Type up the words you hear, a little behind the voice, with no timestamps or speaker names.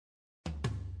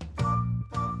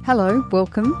Hello,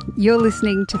 welcome. You're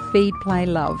listening to Feed, Play,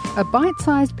 Love, a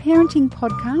bite-sized parenting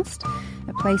podcast,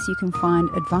 a place you can find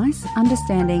advice,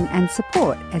 understanding and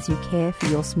support as you care for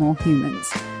your small humans.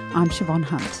 I'm Siobhan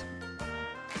Hunt.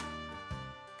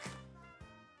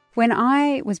 When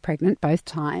I was pregnant both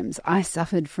times, I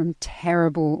suffered from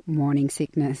terrible morning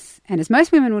sickness. And as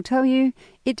most women will tell you,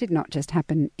 it did not just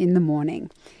happen in the morning.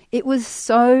 It was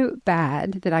so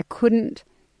bad that I couldn't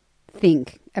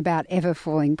think about ever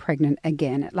falling pregnant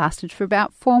again. It lasted for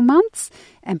about 4 months,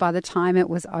 and by the time it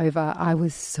was over, I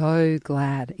was so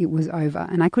glad it was over.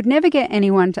 And I could never get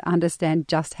anyone to understand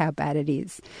just how bad it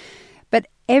is. But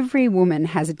every woman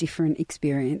has a different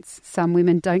experience. Some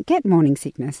women don't get morning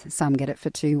sickness. Some get it for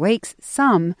 2 weeks.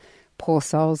 Some, poor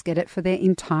souls, get it for their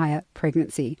entire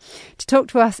pregnancy. To talk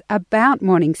to us about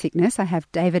morning sickness, I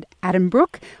have David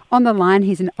Addenbrooke on the line.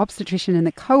 He's an obstetrician and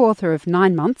the co-author of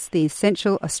 9 Months, the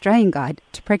Essential Australian Guide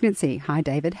to Pregnancy. Hi,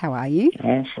 David. How are you?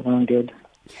 Yes, I'm good.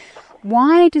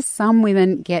 Why do some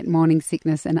women get morning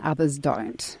sickness and others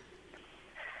don't?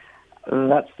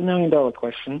 That's the million-dollar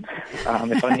question.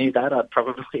 If I knew that, I'd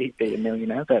probably be a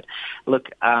millionaire. But look,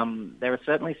 there are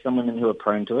certainly some women who are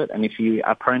prone to it. And if you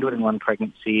are prone to it in one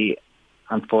pregnancy,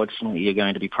 unfortunately, you're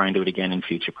going to be prone to it again in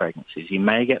future pregnancies. You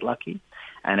may get lucky,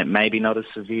 and it may be not as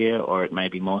severe, or it may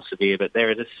be more severe. But there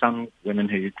are just some women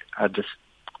who are just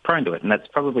prone to it. And that's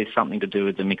probably something to do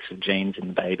with the mix of genes in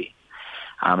the baby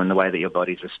and the way that your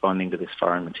body's responding to this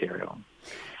foreign material.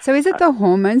 So is it the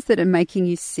hormones that are making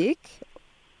you sick?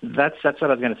 That's what I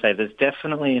was going to say. There's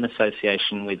definitely an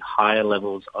association with higher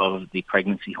levels of the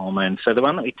pregnancy hormone. So the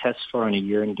one that we test for in a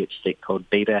urine dipstick called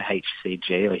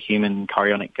beta-HCG, or human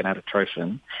chorionic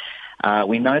gonadotrophin,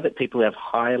 we know that people who have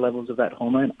higher levels of that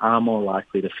hormone are more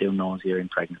likely to feel nausea in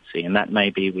pregnancy. And that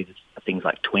may be with things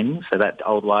like twins. So that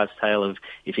old wives' tale of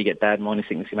if you get bad morning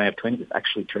sickness, you may have twins, is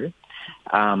actually true.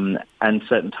 And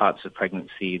certain types of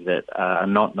pregnancy that are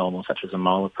not normal, such as a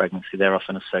molar pregnancy, they're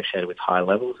often associated with high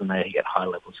levels, and they get high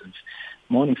levels of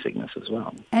morning sickness as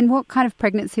well. And what kind of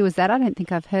pregnancy was that? I don't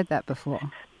think I've heard that before.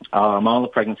 A molar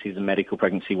pregnancy is a medical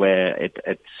pregnancy where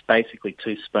it's basically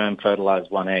 2 sperm fertilise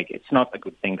 1 egg. It's not a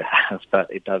good thing to have,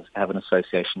 but it does have an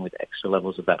association with extra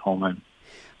levels of that hormone.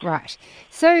 Right.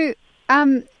 So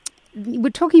we're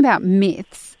talking about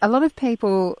myths. A lot of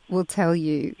people will tell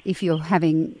you if you're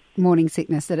having morning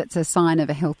sickness that it's a sign of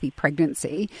a healthy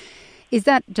pregnancy. Is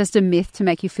that just a myth to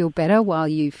make you feel better while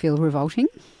you feel revolting?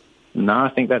 No, I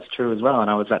think that's true as well. And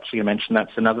I was actually going to mention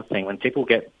that's another thing. When people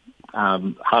get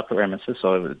hyperemesis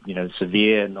or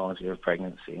severe nausea of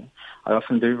pregnancy, I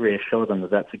often do reassure them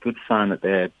that that's a good sign that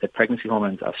their pregnancy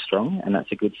hormones are strong, and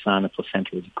that's a good sign the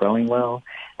placenta is growing well.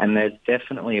 And there's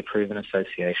definitely a proven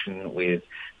association with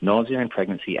nausea in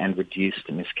pregnancy and reduced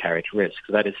miscarriage risk.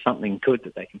 So that is something good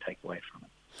that they can take away from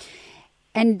it.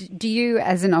 And do you,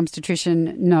 as an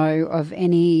obstetrician, know of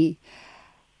any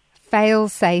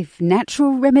fail-safe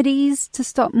natural remedies to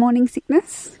stop morning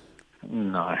sickness?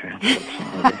 No,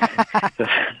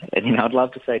 unfortunately. I'd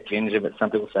love to say ginger, but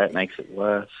some people say it makes it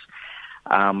worse.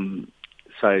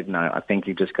 So, no, I think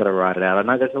you've just got to write it out. I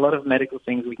know there's a lot of medical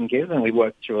things we can give, and we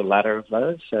work through a ladder of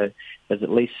those. So there's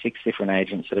at least 6 different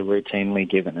agents that are routinely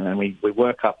given, and then we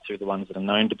work up through the ones that are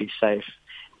known to be safe,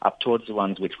 up towards the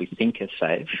ones which we think are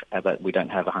safe, but we don't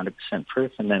have 100%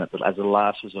 proof. And then as a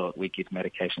last resort, we give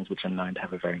medications which are known to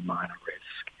have a very minor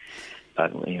risk.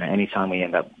 But anytime we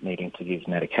end up needing to use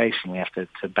medication, we have to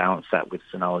balance that with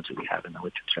the knowledge that we have in the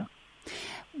literature.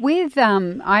 With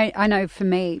I know for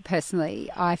me personally,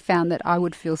 I found that I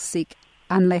would feel sick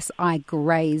unless I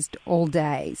grazed all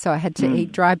day. So I had to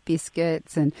eat dry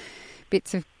biscuits and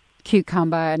bits of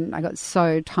cucumber, and I got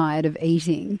so tired of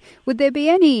eating. Would there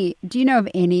be do you know of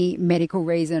any medical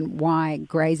reason why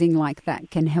grazing like that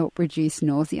can help reduce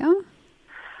nausea?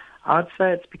 I'd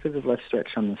say it's because of less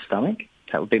stretch on the stomach.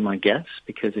 That would be my guess,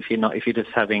 because if you're just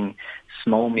having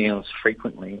small meals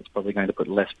frequently, it's probably going to put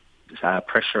less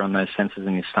pressure on those sensors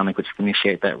in your stomach, which can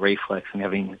initiate that reflex, and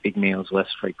having big meals less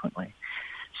frequently.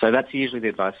 So that's usually the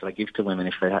advice that I give to women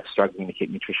if they're struggling to keep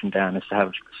nutrition down, is to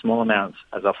have small amounts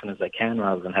as often as they can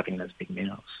rather than having those big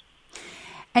meals.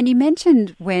 And you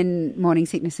mentioned when morning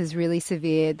sickness is really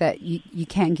severe that you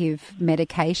can give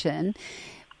medication.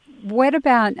 What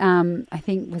about, I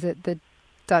think, was it the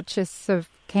Duchess of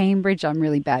Cambridge? I'm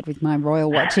really bad with my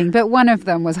royal watching, but one of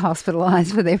them was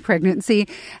hospitalised for their pregnancy.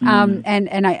 And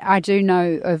I do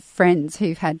know of friends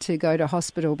who've had to go to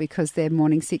hospital because their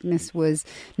morning sickness was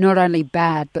not only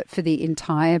bad, but for the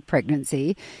entire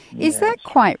pregnancy. Is that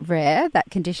quite rare,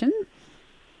 that condition?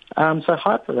 So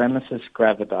hyperemesis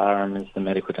gravidarum is the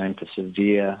medical name for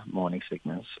severe morning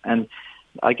sickness. And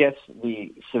I guess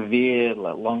the severe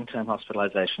long-term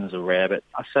hospitalizations are rare, but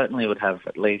I certainly would have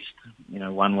at least,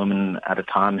 one woman at a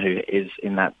time who is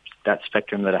in that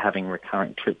spectrum that are having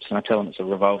recurrent trips. And I tell them it's a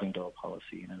revolving door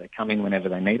policy. They come in whenever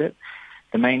they need it.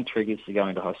 The main triggers to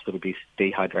going to hospital would be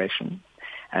dehydration.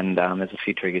 And there's a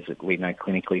few triggers that we know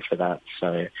clinically for that.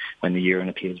 So when the urine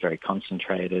appears very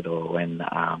concentrated, or when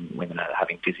women are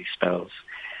having dizzy spells.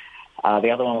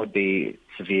 The other one would be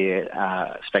severe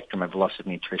spectrum of loss of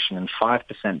nutrition, and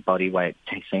 5% body weight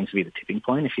seems to be the tipping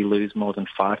point. If you lose more than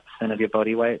 5% of your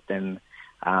body weight, then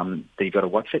you've got to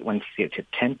watch it. Once you get to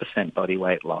 10% body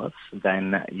weight loss,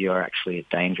 then you're actually at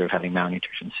danger of having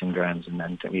malnutrition syndromes, and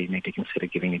then you need to consider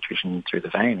giving nutrition through the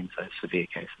vein in those severe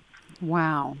cases.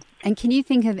 Wow. And can you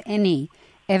think of any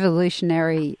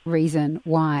evolutionary reason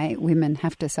why women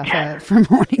have to suffer from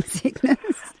morning sickness?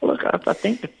 Look, I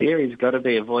think the theory's got to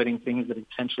be avoiding things that are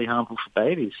potentially harmful for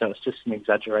babies. So it's just an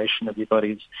exaggeration of your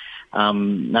body's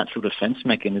natural defense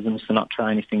mechanisms to not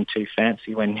try anything too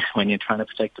fancy when you're trying to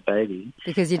protect a baby.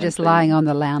 Because you're just lying on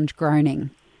the lounge groaning.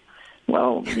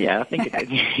 Well, yeah, I think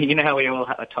you know how we all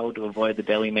are told to avoid the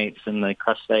deli meats and the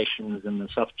crustaceans and the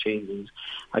soft cheeses.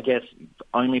 I guess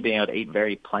only being able to eat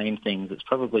very plain things, it's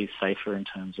probably safer in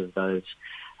terms of those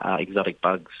exotic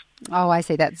bugs. Oh, I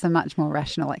see. That's a much more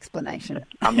rational explanation.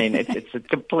 I mean, it's a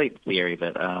complete theory,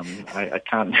 but I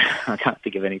can't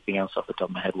think of anything else off the top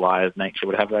of my head why nature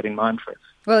would have that in mind for us.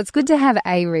 Well, it's good to have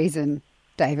a reason,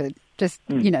 David. Just,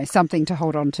 something to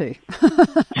hold on to.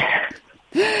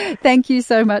 Thank you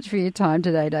so much for your time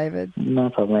today, David. No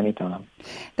problem, anytime.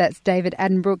 That's David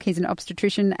Addenbrooke. He's an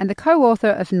obstetrician and the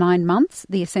co-author of 9 Months,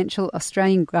 The Essential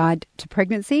Australian Guide to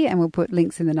Pregnancy, and we'll put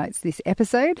links in the notes of this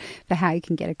episode for how you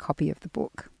can get a copy of the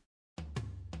book.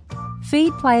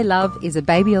 Feed, Play, Love is a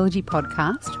babyology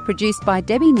podcast produced by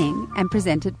Debbie Ning and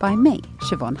presented by me,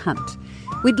 Siobhan Hunt.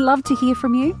 We'd love to hear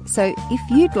from you, so if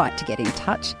you'd like to get in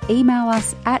touch, email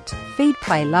us at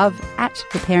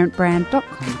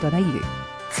feedplaylove@theparentbrand.com.au.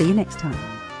 See you next time.